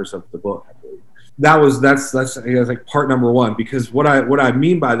chapters of the book, I believe. That's like part number one, because what I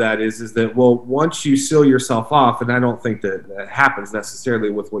mean by that is that, well, once you seal yourself off, and I don't think that happens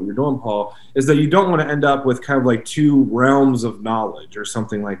necessarily with what you're doing, Paul, is that you don't want to end up with kind of like two realms of knowledge or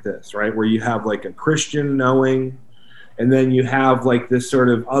something like this, right? Where you have like a Christian knowing, and then you have like this sort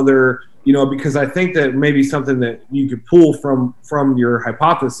of other, because I think that maybe something that you could pull from your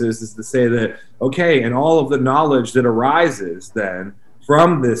hypothesis is to say that, okay, and all of the knowledge that arises then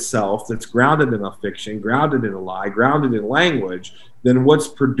from this self that's grounded in a fiction, grounded in a lie, grounded in language, then what's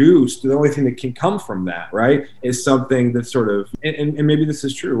produced, the only thing that can come from that, right, is something that's sort of, and maybe this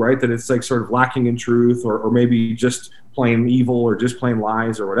is true, right, that it's like sort of lacking in truth, or maybe just plain evil or just plain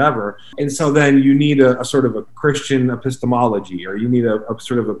lies or whatever. And so then you need a sort of a Christian epistemology, or you need a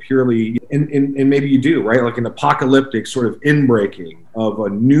sort of a purely, and maybe you do, right, like an apocalyptic sort of inbreaking of a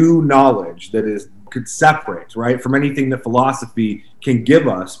new knowledge that could separate, right, from anything that philosophy can give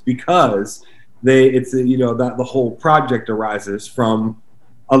us, because that the whole project arises from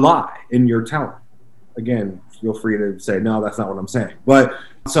a lie in your telling. Again, feel free to say, no, that's not what I'm saying. But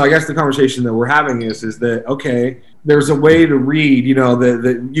so I guess the conversation that we're having is that, okay, there's a way to read,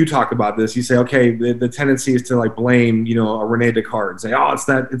 that you talk about this. You say, okay, the tendency is to like blame, a Rene Descartes and say,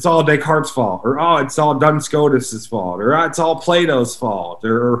 oh, it's all Descartes' fault, or oh, it's all Duns Scotus's fault, or it's all Plato's fault,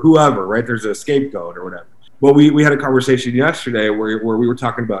 or whoever, right? There's a scapegoat or whatever. Well, we had a conversation yesterday where we were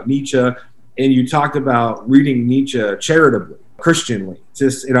talking about Nietzsche, and you talked about reading Nietzsche charitably, Christianly.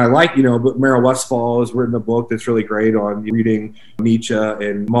 And I like, but Meryl Westphal has written a book that's really great on reading Nietzsche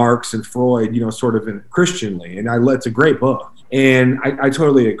and Marx and Freud, sort of in Christianly. And it's a great book. And I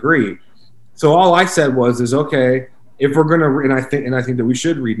totally agree. So all I said is, okay, if we're going to, and I think that we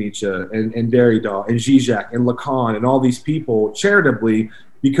should read Nietzsche and Derrida and Zizek and Lacan and all these people charitably,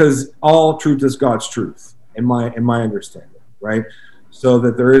 because all truth is God's truth, in my understanding, right? So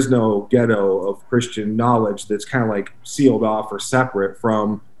that there is no ghetto of Christian knowledge that's kind of like sealed off or separate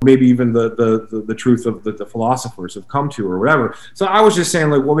from maybe even the truth of the philosophers have come to, or whatever. So I was just saying,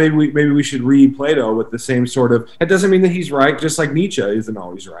 like, well, maybe we should read Plato with the same sort of. It doesn't mean that he's right, just like Nietzsche isn't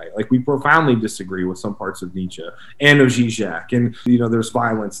always right. Like, we profoundly disagree with some parts of Nietzsche and of Zizek, and there's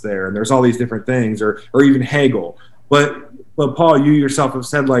violence there, and there's all these different things, or even Hegel. But Paul, you yourself have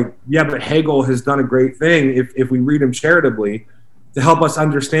said, like, yeah, but Hegel has done a great thing if we read him charitably, to help us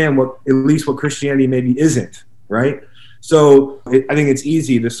understand at least what Christianity maybe isn't, right? So I think it's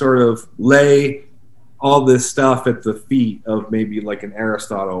easy to sort of lay all this stuff at the feet of maybe like an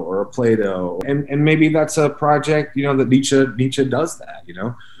Aristotle or a Plato, and maybe that's a project, that Nietzsche does that,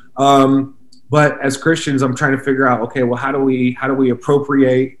 But as Christians, I'm trying to figure out, okay, well, how do we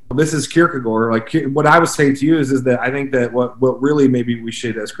appropriate? This is Kierkegaard. Like, what I was saying to you is that I think that what really maybe we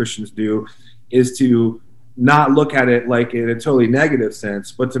should as Christians do is to not look at it like in a totally negative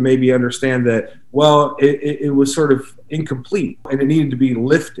sense, but to maybe understand that, well, it was sort of incomplete and it needed to be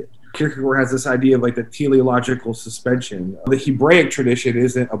lifted. Kierkegaard has this idea of like the teleological suspension. The Hebraic tradition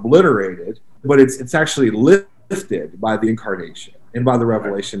isn't obliterated, but it's actually lifted by the incarnation and by the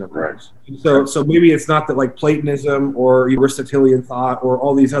revelation of Christ. So maybe it's not that like Platonism or Aristotelian thought or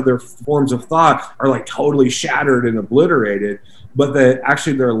all these other forms of thought are like totally shattered and obliterated, but that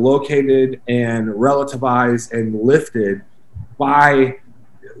actually they're located and relativized and lifted by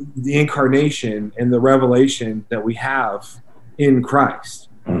the incarnation and the revelation that we have in Christ,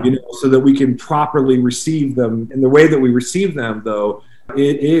 so that we can properly receive them. And the way that we receive them, though,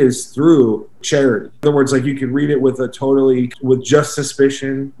 it is through charity. In other words, like, you can read it with just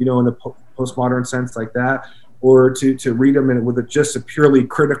suspicion, in a postmodern sense like that, or to read them with just a purely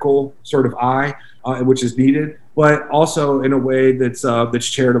critical sort of eye, which is needed, but also in a way that's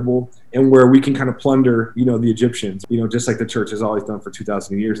charitable, and where we can kind of plunder, the Egyptians, just like the church has always done for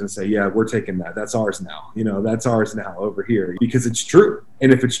 2,000 years, and say, yeah, we're taking that. That's ours now. That's ours now over here, because it's true.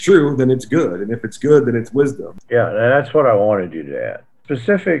 And if it's true, then it's good. And if it's good, then it's wisdom. Yeah, and that's what I wanted you to add.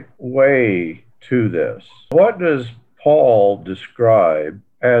 Specific way to this. What does Paul describe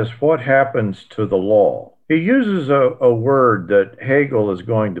as what happens to the law? He uses a word that Hegel is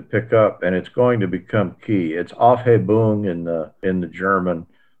going to pick up, and it's going to become key. It's Aufhebung in the German,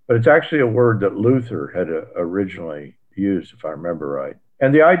 but it's actually a word that Luther had originally used, if I remember right.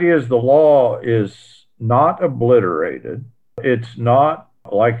 And the idea is the law is not obliterated. It's not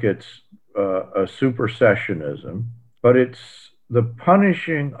like it's a supersessionism, but it's the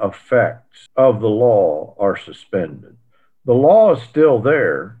punishing effects of the law are suspended. The law is still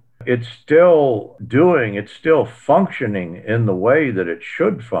there. It's still functioning in the way that it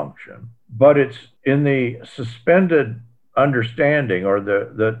should function, but it's in the suspended understanding, or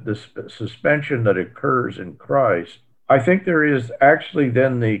the suspension that occurs in Christ. I think there is actually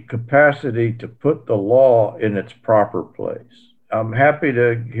then the capacity to put the law in its proper place. I'm happy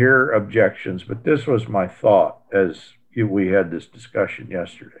to hear objections, but this was my thought as we had this discussion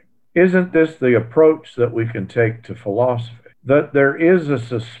yesterday. Isn't this the approach that we can take to philosophy? That there is a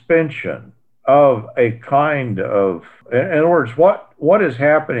suspension of a kind of, in other words, what is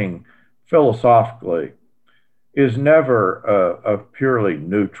happening philosophically is never a purely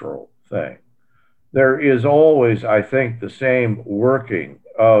neutral thing. there is always, I think, the same working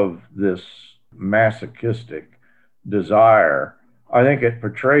of this masochistic desire. I think it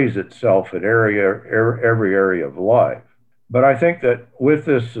portrays itself at every area of life. But I think that with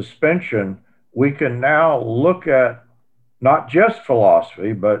this suspension, we can now look at not just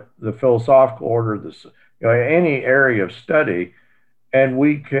philosophy, but the philosophical order, any area of study, and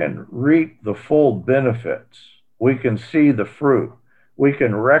we can reap the full benefits. We can see the fruit. We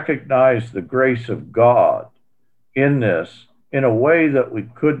can recognize the grace of God in this in a way that we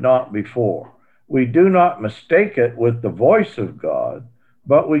could not before. We do not mistake it with the voice of God,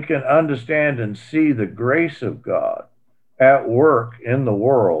 but we can understand and see the grace of God at work in the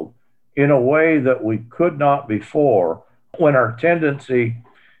world in a way that we could not before, when our tendency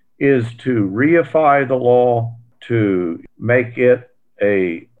is to reify the law, to make it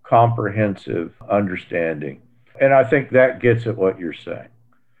a comprehensive understanding. And I think that gets at what you're saying.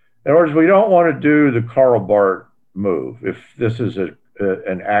 In other words, we don't want to do the Karl Barth move, if this is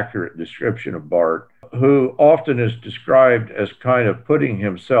an accurate description of Barth, who often is described as kind of putting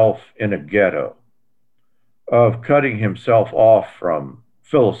himself in a ghetto, of cutting himself off from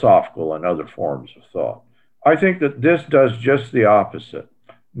philosophical and other forms of thought. I think that this does just the opposite.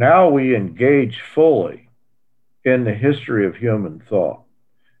 Now we engage fully in the history of human thought,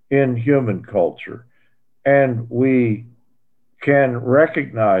 in human culture, and we can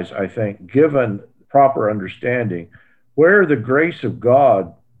recognize, I think, given proper understanding, where the grace of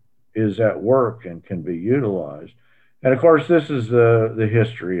God is at work and can be utilized. And of course, this is the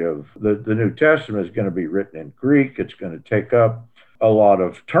history of the New Testament is going to be written in Greek. It's going to take up a lot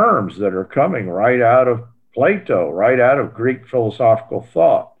of terms that are coming right out of Plato, right out of Greek philosophical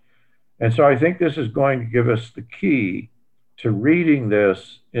thought. And so I think this is going to give us the key to reading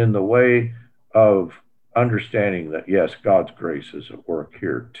this in the way of understanding that, yes, God's grace is at work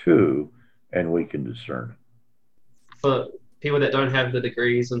here too, and we can discern it. For people that don't have the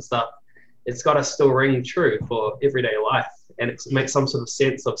degrees and stuff, it's got to still ring true for everyday life, and it makes some sort of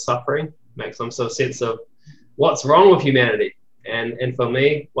sense of suffering, makes some sort of sense of what's wrong with humanity. And for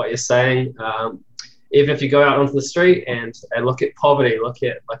me, what you're saying, even if you go out onto the street and look at poverty, look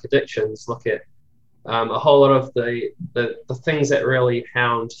at like addictions, look at a whole lot of the things that really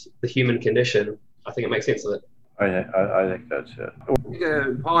hound the human condition, I think it makes sense of it. I think that's it. Yeah,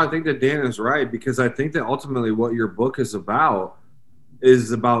 Paul, I think that Dan is right, because I think that ultimately what your book is about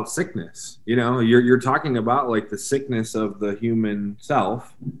sickness. You know, you're talking about like the sickness of the human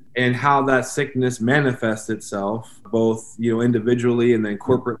self and how that sickness manifests itself both, you know, individually and then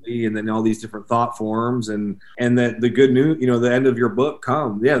corporately and then all these different thought forms, and that the good news, you know, the end of your book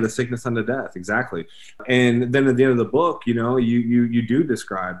the sickness unto death, exactly. And then at the end of the book, you know, you do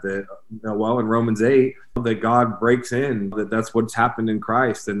describe that, well, in Romans 8, that God breaks in, that's what's happened in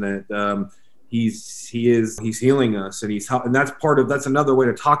Christ, and that He's healing us, and that's another way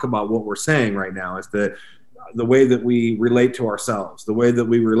to talk about what we're saying right now, is that the way that we relate to ourselves, the way that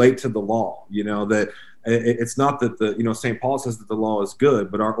we relate to the law, you know, that it's not that St. Paul says that the law is good,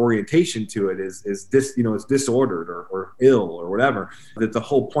 but our orientation to it is disordered or ill or whatever. That the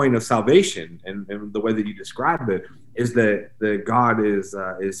whole point of salvation and the way that you describe it is that God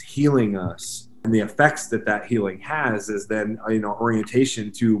is healing us. And the effects that healing has is then,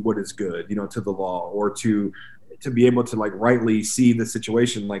 orientation to what is good, to the law, or to be able to like rightly see the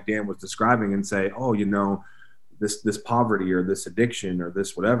situation like Dan was describing and say, oh, this poverty or this addiction or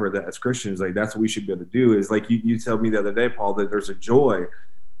this whatever, that as Christians, like that's what we should be able to do. Is like you told me the other day, Paul, that there's a joy,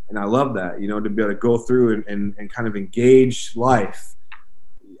 and I love that, to be able to go through and kind of engage life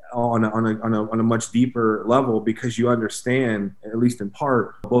on a much deeper level, because you understand, at least in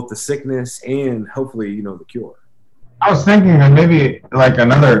part, both the sickness and hopefully the cure. I was thinking that maybe like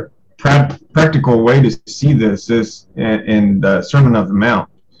another practical way to see this is in the Sermon on the Mount.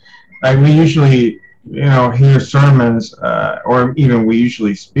 Like we usually hear sermons, or even we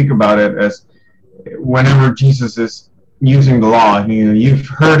usually speak about it as whenever Jesus is using the law. You've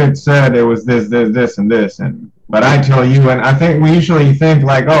heard it said it was this, and this, but I tell you, and I think we usually think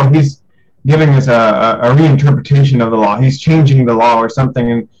like, oh, he's giving us a reinterpretation of the law. He's changing the law or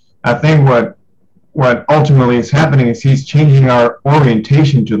something. And I think what ultimately is happening is he's changing our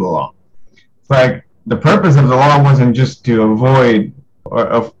orientation to the law. It's like the purpose of the law wasn't just to avoid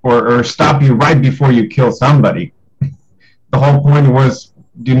or stop you right before you kill somebody. The whole point was,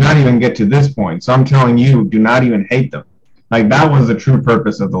 do not even get to this point. So I'm telling you, do not even hate them. Like that was the true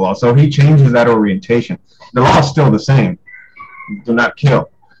purpose of the law. So he changes that orientation. The law is still the same. Do not kill.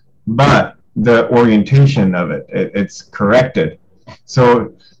 But the orientation of it's corrected.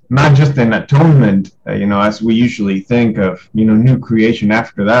 So not just an atonement, as we usually think of, new creation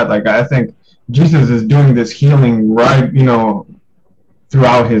after that. Like I think Jesus is doing this healing right,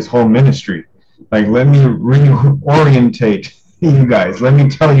 throughout his whole ministry. Like, let me reorientate you guys. Let me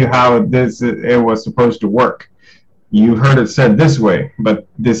tell you how it was supposed to work. You heard it said this way, but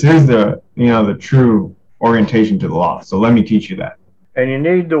this is the true orientation to the law. So let me teach you that. And you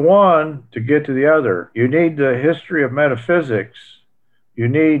need the one to get to the other. You need the history of metaphysics. You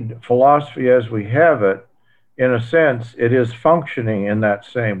need philosophy as we have it. In a sense, it is functioning in that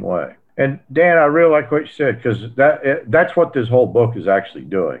same way. And Dan, I really like what you said, because that's what this whole book is actually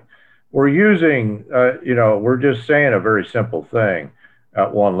doing. We're using, we're just saying a very simple thing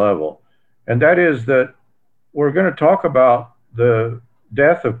at one level. And that is that we're going to talk about the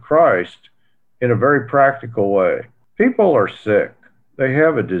death of Christ in a very practical way. People are sick. They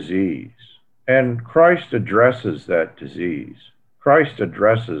have a disease. And Christ addresses that disease. Christ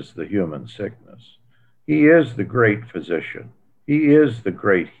addresses the human sickness. He is the great physician. He is the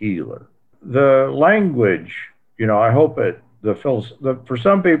great healer. The language, I hope for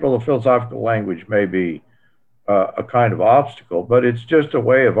some people, the philosophical language may be a kind of obstacle, but it's just a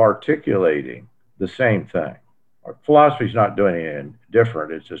way of articulating the same thing. Philosophy is not doing anything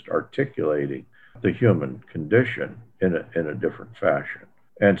different. It's just articulating the human condition in a different fashion.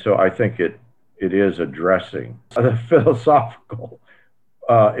 And so I think it is addressing the philosophical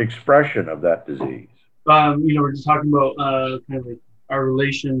expression of that disease. We're just talking about kind of like our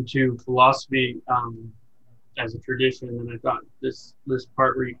relation to philosophy as a tradition, and I thought this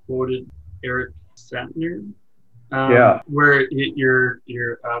part where you quoted Eric Santner, where you're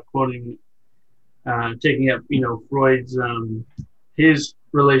quoting, taking up, Freud's his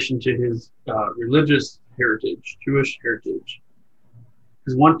relation to his religious heritage, Jewish heritage.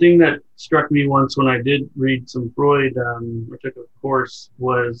 Because one thing that struck me once when I did read some Freud, or took a course,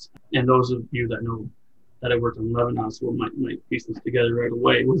 was, and those of you that know that I worked on Levinas might piece this together right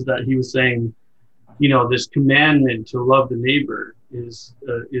away, was that he was saying, this commandment to love the neighbor is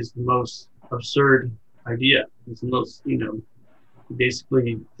the most absurd idea. It's the most, he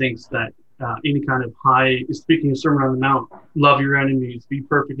basically thinks that any kind of speaking of Sermon on the Mount, love your enemies, be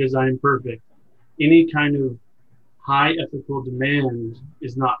perfect as I am perfect. Any kind of high ethical demand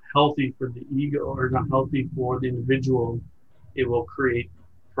is not healthy for the ego, or not healthy for the individual. It will create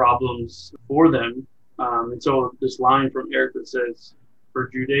problems for them. And so this line from Eric that says, for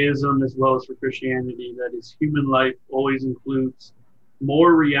Judaism as well as for Christianity, that is, human life always includes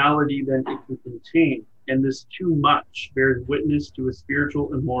more reality than it can contain. And this too much bears witness to a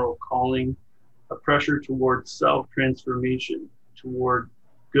spiritual and moral calling, a pressure toward self-transformation, toward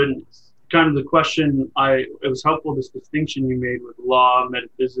goodness. Kind of the question, it was helpful, this distinction you made with law,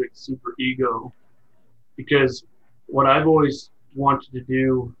 metaphysics, superego, because what I've always wanted to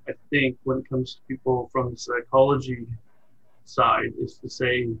do, I think, when it comes to people from the psychology side,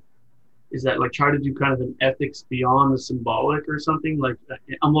 is that like try to do kind of an ethics beyond the symbolic or something, like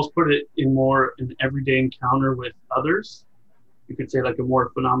almost put it in more an everyday encounter with others. You could say like a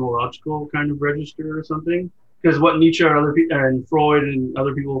more phenomenological kind of register or something. Because what Nietzsche and other people, and Freud and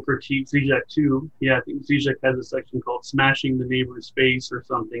other people critique Zizek too. Yeah, I think Zizek has a section called "Smashing the Neighbor's Face" or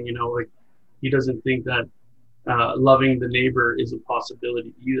something. Like he doesn't think that loving the neighbor is a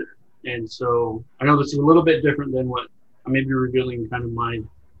possibility either. And so I know this is a little bit different than what I may be revealing, kind of my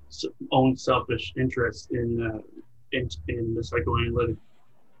own selfish interest in the psychoanalytic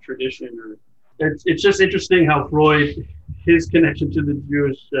tradition. Or it's just interesting how Freud, his connection to the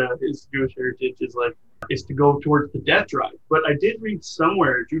his Jewish heritage is to go towards the death drive. But I did read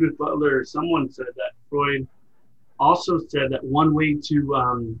somewhere, Judith Butler or someone said that Freud also said that one way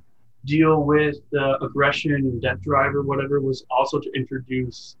to deal with the aggression and death drive or whatever was also to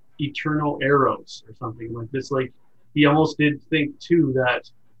introduce eternal eros or something like this. Like he almost did think too that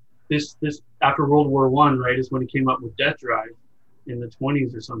this after World War I, right, is when he came up with death drive in the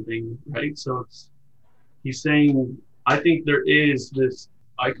 1920s or something, right? So he's saying, I think there is this,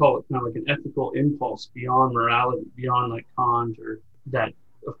 I call it kind of like an ethical impulse beyond morality, beyond like Kant, or that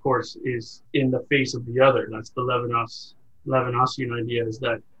of course is in the face of the other. That's the Levinasian idea, is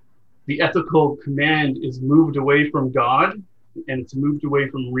that the ethical command is moved away from God and it's moved away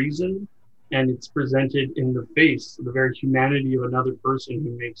from reason, and it's presented in the face of the very humanity of another person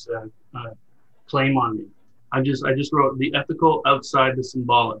who makes a claim on me. I just wrote the ethical outside the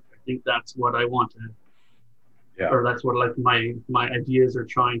symbolic. I think that's what I want to, or that's what like my ideas are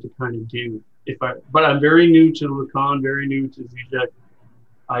trying to kind of do. But I'm very new to Lacan, very new to Zizek.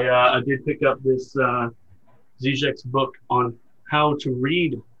 I did pick up this Zizek's book on how to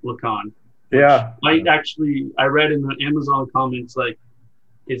read Lacan. Yeah. I read in the Amazon comments, like,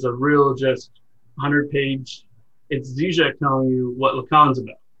 it's a real just 100-page, it's Zizek telling you what Lacan's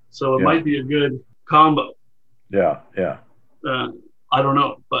about. So it might be a good combo. Yeah. I don't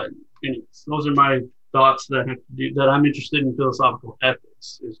know, but anyways, those are my thoughts that I'm interested in philosophical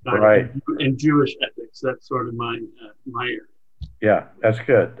ethics, is kind right. of in Jewish ethics. That's sort of my area. Yeah, that's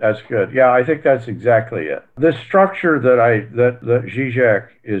good. That's good. Yeah, I think that's exactly it. This structure that Zizek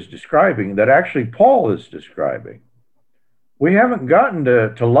is describing, that actually Paul is describing, we haven't gotten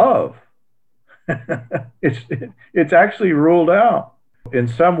to love. It's actually ruled out. In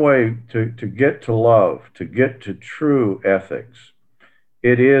some way, to get to love, to get to true ethics,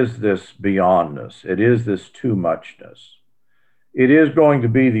 it is this beyondness. It is this too muchness. It is going to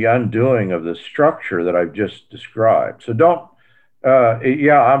be the undoing of the structure that I've just described. So don't,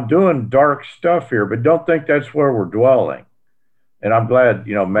 I'm doing dark stuff here, but don't think that's where we're dwelling. And I'm glad,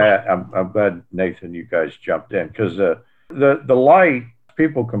 Matt, I'm glad, Nathan, you guys jumped in, because the light,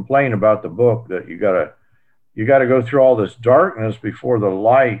 people complain about the book that you got to go through all this darkness before the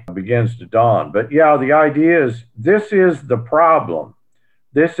light begins to dawn. But yeah, the idea is this is the problem.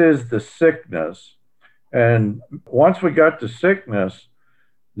 This is the sickness. And once we got the sickness,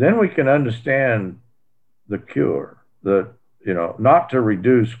 then we can understand the cure. Not to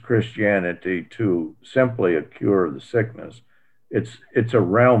reduce Christianity to simply a cure of the sickness. It's a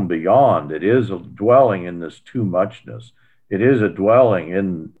realm beyond. It is a dwelling in this too muchness. It is a dwelling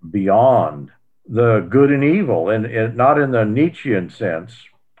in beyond the good and evil, and not in the Nietzschean sense,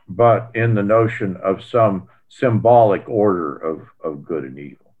 but in the notion of some symbolic order of good and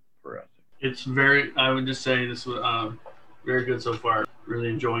evil for us. It's I would just say this was very good so far. Really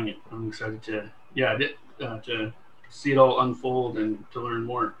enjoying it. I'm excited to see it all unfold and to learn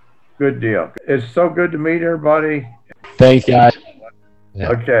more. Good deal. It's so good to meet everybody. Thanks, guys.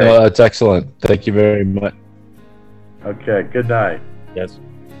 Yeah. Okay. No, that's excellent. Thank you very much. Okay. Good night. Yes.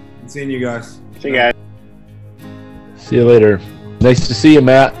 Good seeing you guys. See you guys. See you later. Nice to see you,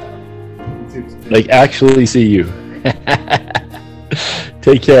 Matt. Like, actually see you.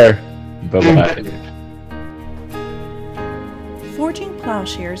 Take care. Bye-bye. Forging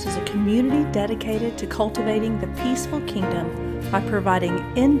Plowshares is a community dedicated to cultivating the peaceful kingdom by providing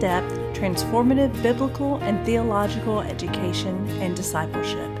in-depth, transformative biblical and theological education and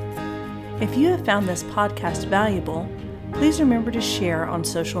discipleship. If you have found this podcast valuable, please remember to share on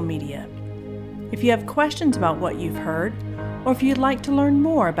social media. If you have questions about what you've heard, or if you'd like to learn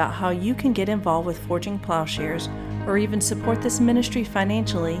more about how you can get involved with Forging Plowshares or even support this ministry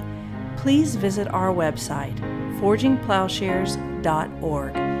financially, please visit our website,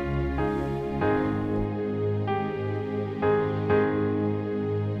 forgingplowshares.org.